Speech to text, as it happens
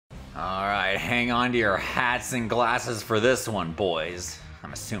All right, hang on to your hats and glasses for this one, boys.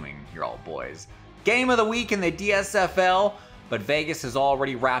 I'm assuming you're all boys. Game of the week in the DSFL, but Vegas has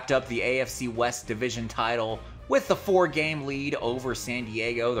already wrapped up the AFC West Division title with the 4-game lead over San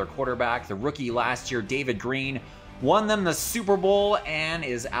Diego. Their quarterback, the rookie last year, David Green, won them the Super Bowl and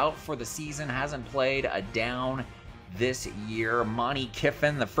is out for the season, hasn't played a down this year. Monty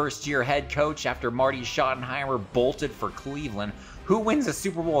Kiffin, the first-year head coach after Marty Schottenheimer bolted for Cleveland. Who wins a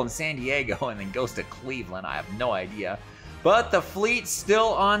Super Bowl in San Diego and then goes to Cleveland? I have no idea. But the Fleet's still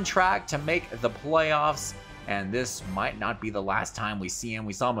on track to make the playoffs, and this might not be the last time we see him.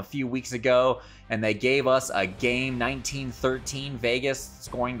 We saw him a few weeks ago, and they gave us a game, 19-13, Vegas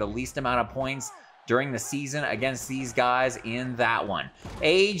scoring the least amount of points during the season against these guys in that one.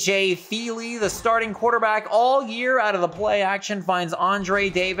 A.J. Feely, the starting quarterback all year out of the play action, finds Andre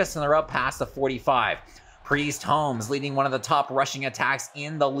Davis, and they're up past the 45. Priest Holmes leading one of the top rushing attacks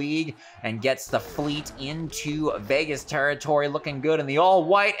in the league and gets the Fleet into Vegas territory, looking good in the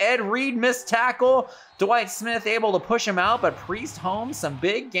all-white. Ed Reed missed tackle. Dwight Smith able to push him out, but Priest Holmes, some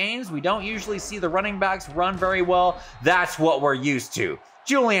big gains. We don't usually see the running backs run very well. That's what we're used to.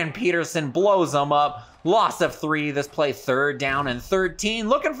 Julian Peterson blows them up. Loss of 3. This play 3rd down and 13.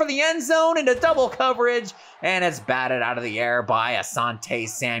 Looking for the end zone into double coverage, and it's batted out of the air by Asante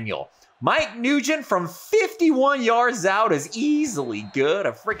Samuel. Mike Nugent from 51 yards out is easily good.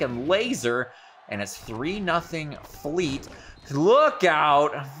 A freaking laser, and it's 3-0 Fleet. Look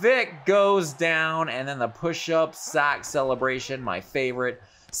out. Vick goes down, and then the push-up sack celebration, my favorite.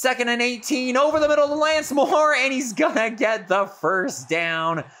 2nd and 18 over the middle to Lance Moore, and he's gonna get the first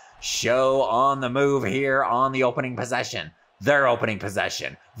down. Show on the move here on the opening possession. Their opening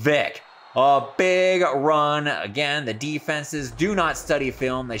possession. Vick. A big run. Again, the defenses do not study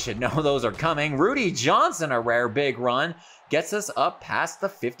film. They should know those are coming. Rudi Johnson, a rare big run, gets us up past the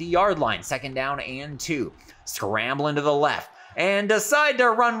 50-yard line. 2nd down and 2. Scrambling to the left and decide to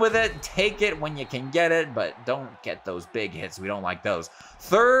run with it. Take it when you can get it, but don't get those big hits. We don't like those.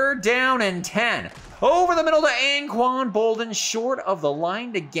 3rd down and 10. Over the middle to Anquan Boldin, short of the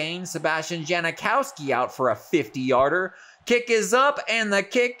line to gain. Sebastian Janikowski out for a 50-yarder. Kick is up, and the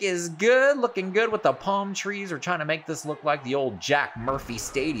kick is good. Looking good with the palm trees. We're trying to make this look like the old Jack Murphy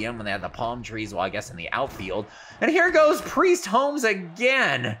Stadium when they had the palm trees, well, I guess in the outfield. And here goes Priest Holmes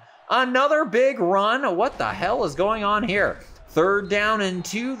again. Another big run. What the hell is going on here? 3rd down and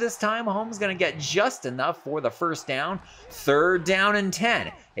 2. This time, Holmes going to get just enough for the first down. 3rd down and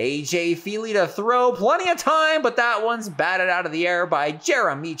 10. A.J. Feely to throw. Plenty of time, but that one's batted out of the air by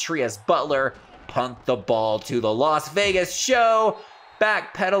Jeremetrius Butler. Punt the ball to the Las Vegas show.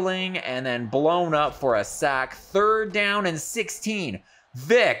 Backpedaling and then blown up for a sack. 3rd down and 16.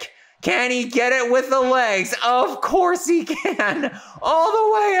 Vick, can he get it with the legs? Of course he can. All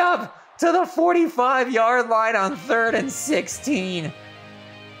the way up to the 45-yard line on 3rd and 16.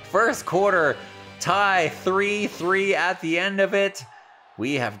 First quarter tie, 3-3 at the end of it.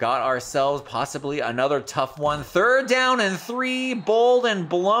 We have got ourselves possibly another tough one. 3rd down and 3, bold and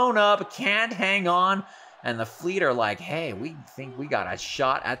blown up, can't hang on. And the Fleet are like, hey, we think we got a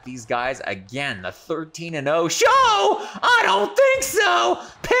shot at these guys again. The 13-0 show? I don't think so.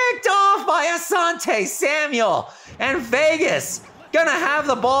 Picked off by Asante Samuel. And Vegas gonna have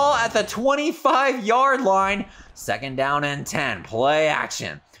the ball at the 25-yard line. 2nd down and 10, play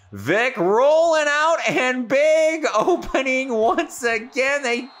action. Vick rolling out, and big opening once again.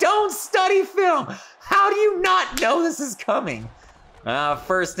 They don't study film. How do you not know this is coming?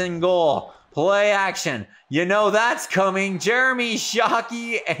 1st and goal. Play action. You know that's coming. Jeremy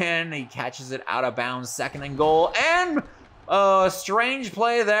Shockey, and he catches it out of bounds. 2nd and goal. And a strange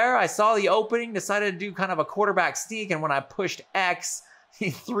play there. I saw the opening, decided to do kind of a quarterback sneak, and when I pushed X,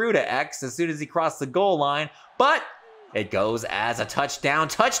 he threw to X as soon as he crossed the goal line. But it goes as a touchdown.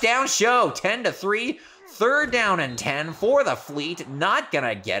 Touchdown show, 10-3. 3rd down and 10 for the Fleet. Not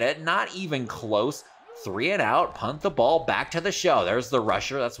gonna get it, not even close. 3 and out, punt the ball back to the show. There's the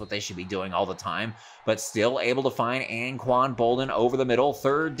rusher, that's what they should be doing all the time. But still able to find Anquan Boldin over the middle.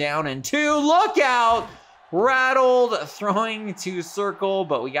 3rd down and 2, look out! Rattled, throwing to circle,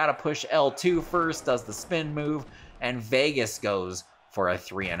 but we gotta push L2 first, does the spin move, and Vegas goes for a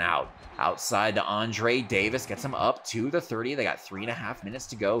 3 and out. Outside to Andre Davis, gets him up to the 30. They got 3.5 minutes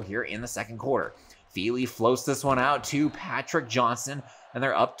to go here in the 2nd quarter. Feely floats this one out to Patrick Johnson, and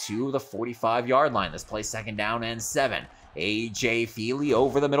they're up to the 45-yard line. This play 2nd down and 7. A.J. Feely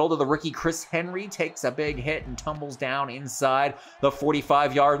over the middle to the rookie Chris Henry, takes a big hit and tumbles down inside the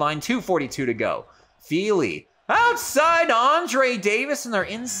 45-yard line. 2:42 to go. Feely outside to Andre Davis, and they're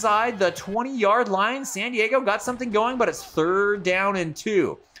inside the 20-yard line. San Diego got something going, but it's 3rd down and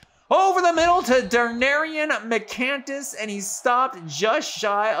 2. Over the middle to Darnarian McCantis, and he's stopped just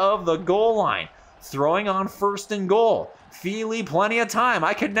shy of the goal line. Throwing on 1st and goal. Feely, plenty of time.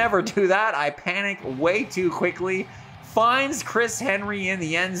 I could never do that. I panicked way too quickly. Finds Chris Henry in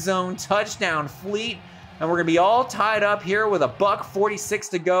the end zone. Touchdown, Fleet. And we're going to be all tied up here with $1:46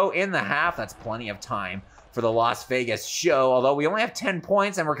 to go in the half. That's plenty of time for the Las Vegas show, although we only have 10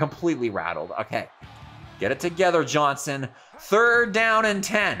 points and we're completely rattled. Okay, get it together, Johnson. 3rd down and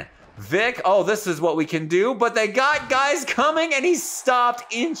 10. Vick, oh, this is what we can do, but they got guys coming and he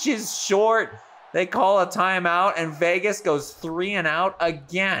stopped inches short. They call a timeout and Vegas goes 3 and out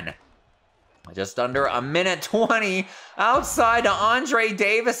again. Just under 1:20 outside to Andre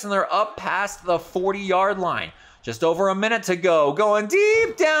Davis, and they're up past the 40-yard line. Just over a minute to go. Going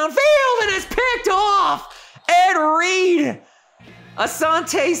deep downfield, and it's picked off. Ed Reed.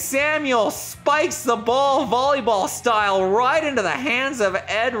 Asante Samuel spikes the ball volleyball style right into the hands of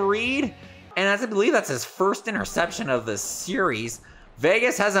Ed Reed. And I believe that's his first interception of the series.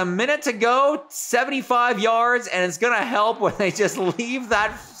 Vegas has a minute to go, 75 yards, and it's going to help when they just leave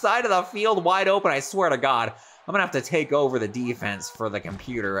that side of the field wide open. I swear to God, I'm going to have to take over the defense for the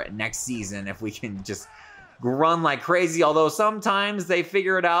computer next season if we can just run like crazy. Although sometimes they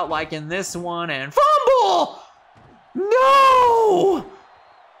figure it out, like in this one, and fumble! No!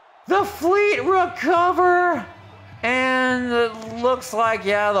 The Fleet recover! And it looks like,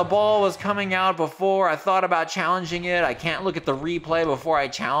 yeah, the ball was coming out before. I thought about challenging it. I can't look at the replay before I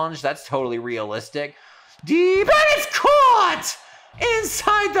challenge. That's totally realistic. Deep, and it's caught!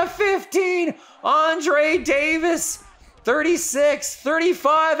 Inside the 15, Andre Davis, 36,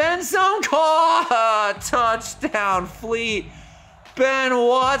 35, end zone caught! Touchdown, Fleet. Ben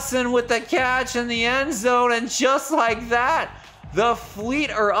Watson with the catch in the end zone, and just like that, the Fleet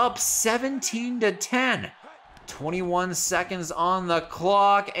are up 17-10. 21 seconds on the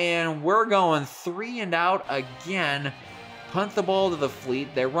clock, and we're going 3 and out again. Punt the ball to the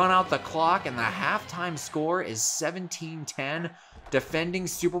Fleet. They run out the clock, and the halftime score is 17-10. Defending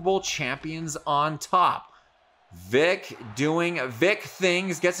Super Bowl champions on top. Vick doing Vick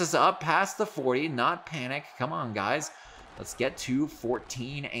things, gets us up past the 40. Not panic. Come on, guys. Let's get to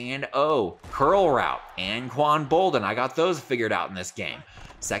 14-0. Curl route, Anquan Boldin. I got those figured out in this game.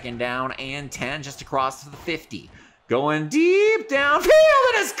 2nd down and 10, just across to the 50. Going deep downfield,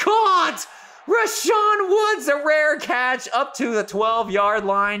 and it's caught! Rashaun Woods, a rare catch up to the 12-yard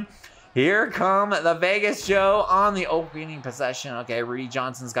line. Here come the Vegas show on the opening possession. Okay, Rudi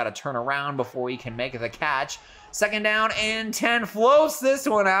Johnson's got to turn around before he can make the catch. 2nd down and 10, floats this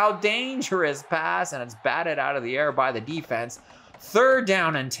one out. Dangerous pass, and it's batted out of the air by the defense. 3rd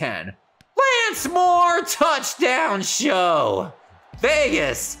down and 10. Lance Moore, touchdown show!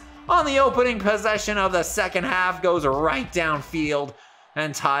 Vegas, on the opening possession of the second half, goes right downfield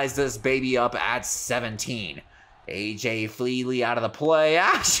and ties this baby up at 17. AJ Fleely out of the play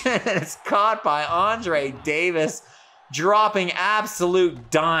action, and it's caught by Andre Davis, dropping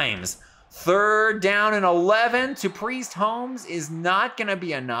absolute dimes. 3rd down and 11 to Priest Holmes is not going to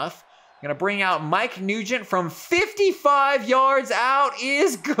be enough. Going to bring out Mike Nugent from 55 yards out,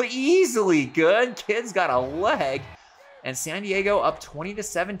 is easily good. Kid's got a leg. And San Diego up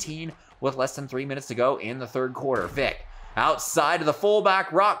 20-17 with less than 3 minutes to go in the 3rd quarter. Vick outside of the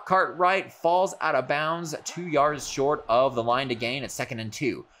fullback, Rock Cartwright falls out of bounds 2 yards short of the line to gain at 2nd and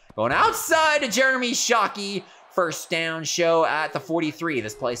 2. Going outside to Jeremy Shockey. 1st down show at the 43.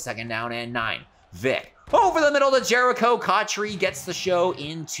 This play 2nd down and 9. Vick over the middle to Jericho Cotchery, gets the show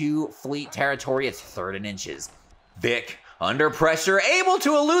into Fleet territory. It's 3rd and inches. Vick under pressure, able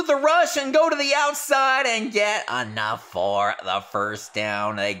to elude the rush and go to the outside and get enough for the 1st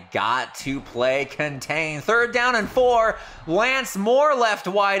down. They got to play contain. 3rd down and 4. Lance Moore left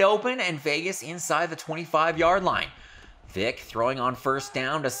wide open, and Vegas inside the 25-yard line. Vick throwing on 1st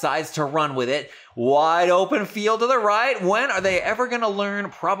down, decides to run with it. Wide open field to the right. When are they ever going to learn?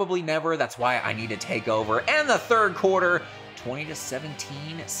 Probably never. That's why I need to take over. And the 3rd quarter,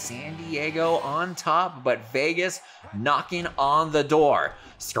 20-17, San Diego on top, but Vegas knocking on the door.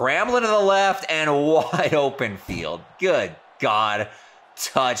 Scrambling to the left and wide open field. Good God,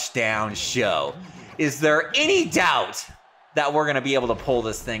 touchdown show. Is there any doubt that we're going to be able to pull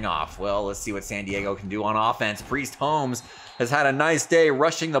this thing off? Well, let's see what San Diego can do on offense. Priest Holmes has had a nice day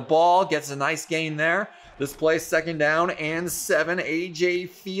rushing the ball, gets a nice gain there. This play 2nd down and 7. AJ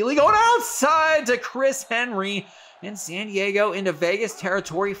Feely going outside to Chris Henry. And San Diego into Vegas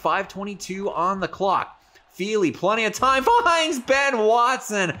territory, 5:22 on the clock. Feely, plenty of time, finds Ben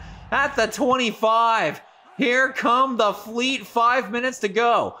Watson at the 25. Here come the Fleet, 5 minutes to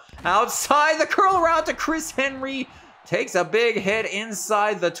go. Outside the curl route to Chris Henry. takes a big hit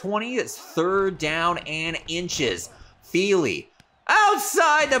inside the 20. It's 3rd down and inches. Feely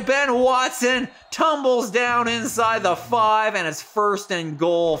outside to Ben Watson, tumbles down inside the 5, and it's 1st and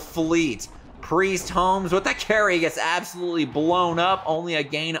goal Fleet. Priest Holmes with the carry gets absolutely blown up, only a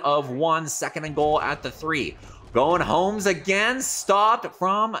gain of 1, 2nd and goal at the 3. Going Holmes again, stopped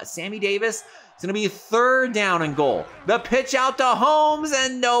from Sammy Davis. It's going to be 3rd down and goal. The pitch out to Holmes,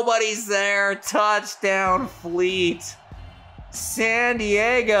 and nobody's there. Touchdown, Fleet. San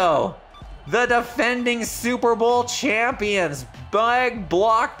Diego, the defending Super Bowl champions. Big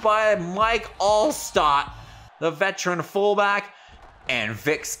block by Mike Allstott, the veteran fullback. And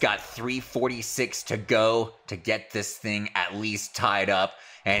Vick's got 3:46 to go to get this thing at least tied up.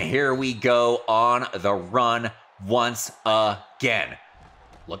 And here we go on the run once again.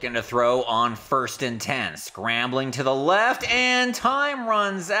 Looking to throw on 1st and 10. Scrambling to the left, and time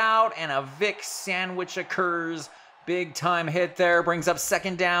runs out, and a Vick sandwich occurs. Big time hit there, brings up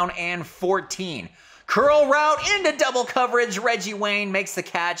 2nd down and 14. Curl route into double coverage. Reggie Wayne makes the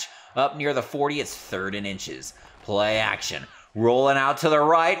catch up near the 40. It's 3rd and inches. Play action. Rolling out to the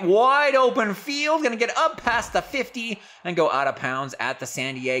right, wide open field, gonna get up past the 50 and go out of bounds at the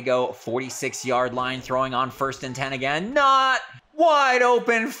San Diego 46-yard line, throwing on 1st and 10 again. Not wide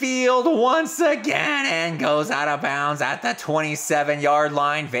open field once again, and goes out of bounds at the 27-yard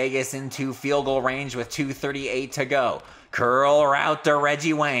line. Vegas into field goal range with 2:38 to go. Curl route to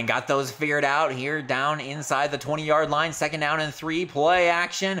Reggie Wayne. Got those figured out here down inside the 20-yard line. 2nd down and 3. Play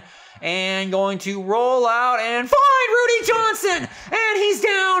action. And going to roll out and find Rudi Johnson. And he's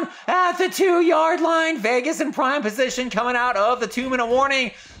down at the 2-yard line. Vegas in prime position coming out of the 2-minute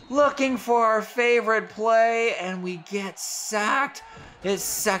warning. Looking for our favorite play. And we get sacked. It's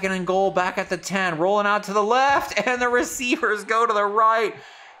 2nd and goal back at the 10. Rolling out to the left. And the receivers go to the right.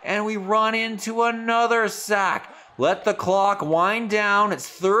 And we run into another sack. Let the clock wind down. It's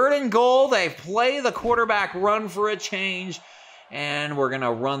 3rd and goal. They play the quarterback run for a change. And we're going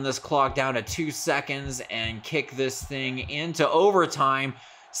to run this clock down to 2 seconds and kick this thing into overtime.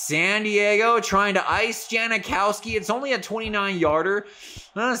 San Diego trying to ice Janikowski. It's only a 29-yarder.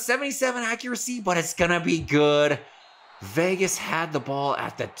 77 accuracy, but it's going to be good. Vegas had the ball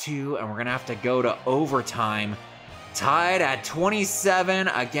at the 2, and we're going to have to go to overtime. Tied at 27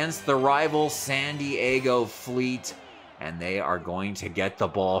 against the rival San Diego Fleet, and they are going to get the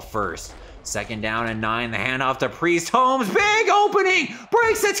ball first. 2nd down and 9, the handoff to Priest Holmes, big opening,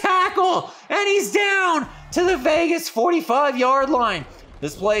 breaks a tackle, and he's down to the Vegas 45-yard line.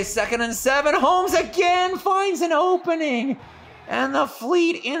 This play 2nd and 7, Holmes again finds an opening, and the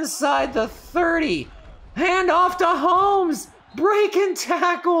Fleet inside the 30. Handoff to Holmes, breaking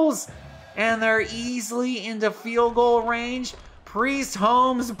tackles, and they're easily into field goal range. Priest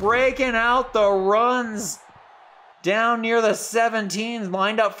Holmes breaking out the runs. Down near the 17,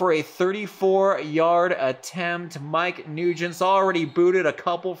 lined up for a 34-yard attempt. Mike Nugent's already booted a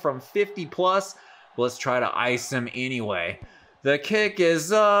couple from 50+. Let's try to ice him anyway. The kick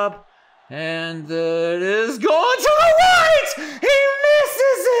is up, and it is going to the right! He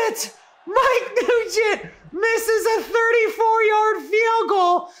misses it! Mike Nugent misses a 34-yard field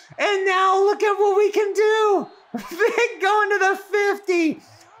goal, and now look at what we can do. Vick going to the 50.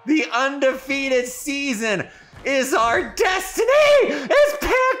 The undefeated season is our destiny. It's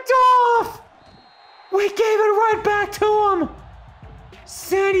picked off. We gave it right back to him.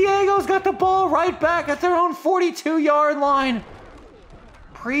 San Diego's got the ball right back at their own 42-yard line.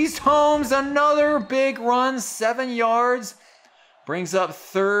 Priest Holmes, another big run, 7 yards. Brings up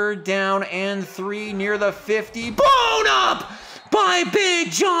 3rd down and 3 near the 50. Blown up by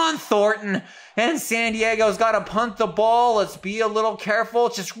Big John Thornton. And San Diego's got to punt the ball. Let's be a little careful.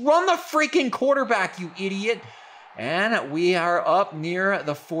 Just run the freaking quarterback, you idiot. And we are up near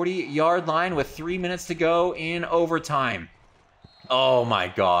the 40-yard line with 3 minutes to go in overtime. Oh my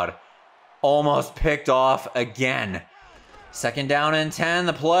God. Almost picked off again. 2nd down and 10.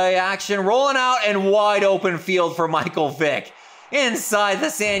 The play action rolling out and wide open field for Michael Vick. Inside the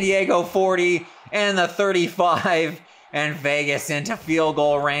San Diego 40 and the 35. And Vegas into field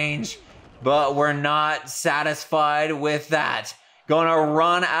goal range. But we're not satisfied with that. Gonna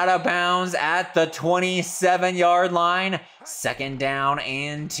run out of bounds at the 27-yard line. 2nd down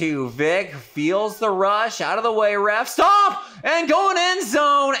and 2. Vick feels the rush. Out of the way, ref. Stop! And going end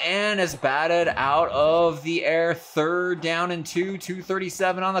zone. And is batted out of the air. 3rd down and 2.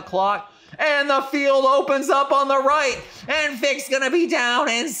 2:37 on the clock. And the field opens up on the right. And Vick's gonna be down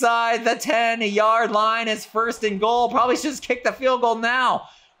inside the 10-yard line. It's 1st and goal. Probably should just kick the field goal now.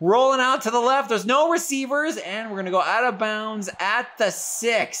 Rolling out to the left. There's no receivers. And we're going to go out of bounds at the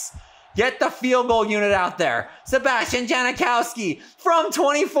 6. Get the field goal unit out there. Sebastian Janikowski from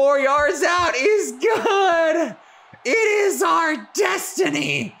 24 yards out is good. It is our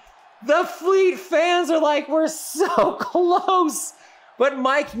destiny. The Fleet fans are like, we're so close. But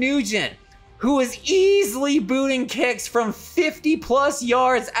Mike Nugent, who is easily booting kicks from 50+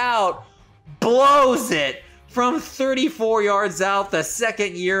 yards out, blows it from 34 yards out. The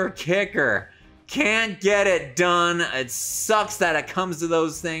second-year kicker can't get it done. It sucks that it comes to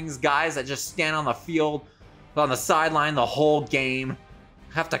those things. Guys that just stand on the field, on the sideline the whole game,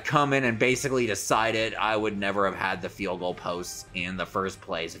 have to come in and basically decide it. I would never have had the field goal posts in the first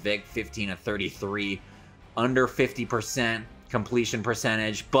place. Vick, 15 of 33, under 50% completion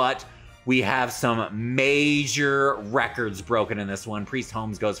percentage, but we have some major records broken in this one. Priest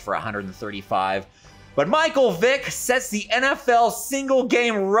Holmes goes for 135. But Michael Vick sets the NFL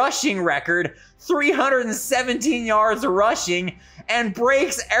single-game rushing record, 317 yards rushing, and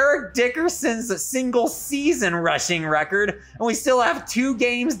breaks Eric Dickerson's single-season rushing record, and we still have 2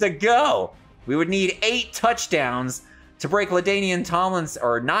 games to go. We would need 8 touchdowns to break LaDainian Tomlinson,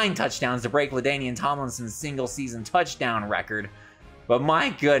 or 9 touchdowns to break LaDainian Tomlinson's single-season touchdown record. But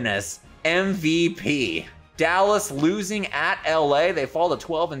my goodness, MVP. Dallas losing at LA. They fall to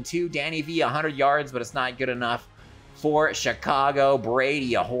 12-2. Danny V, 100 yards, but it's not good enough for Chicago.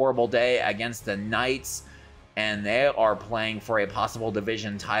 Brady, a horrible day against the Knights, and they are playing for a possible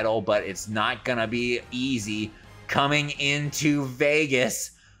division title, but it's not going to be easy. Coming into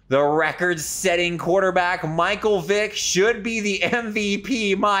Vegas, the record-setting quarterback Michael Vick should be the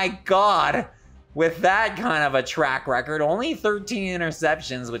MVP. My God, with that kind of a track record, only 13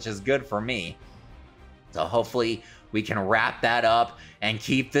 interceptions, which is good for me. So hopefully we can wrap that up and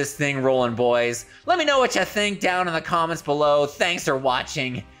keep this thing rolling, boys. Let me know what you think down in the comments below. Thanks for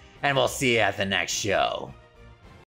watching, and we'll see you at the next show.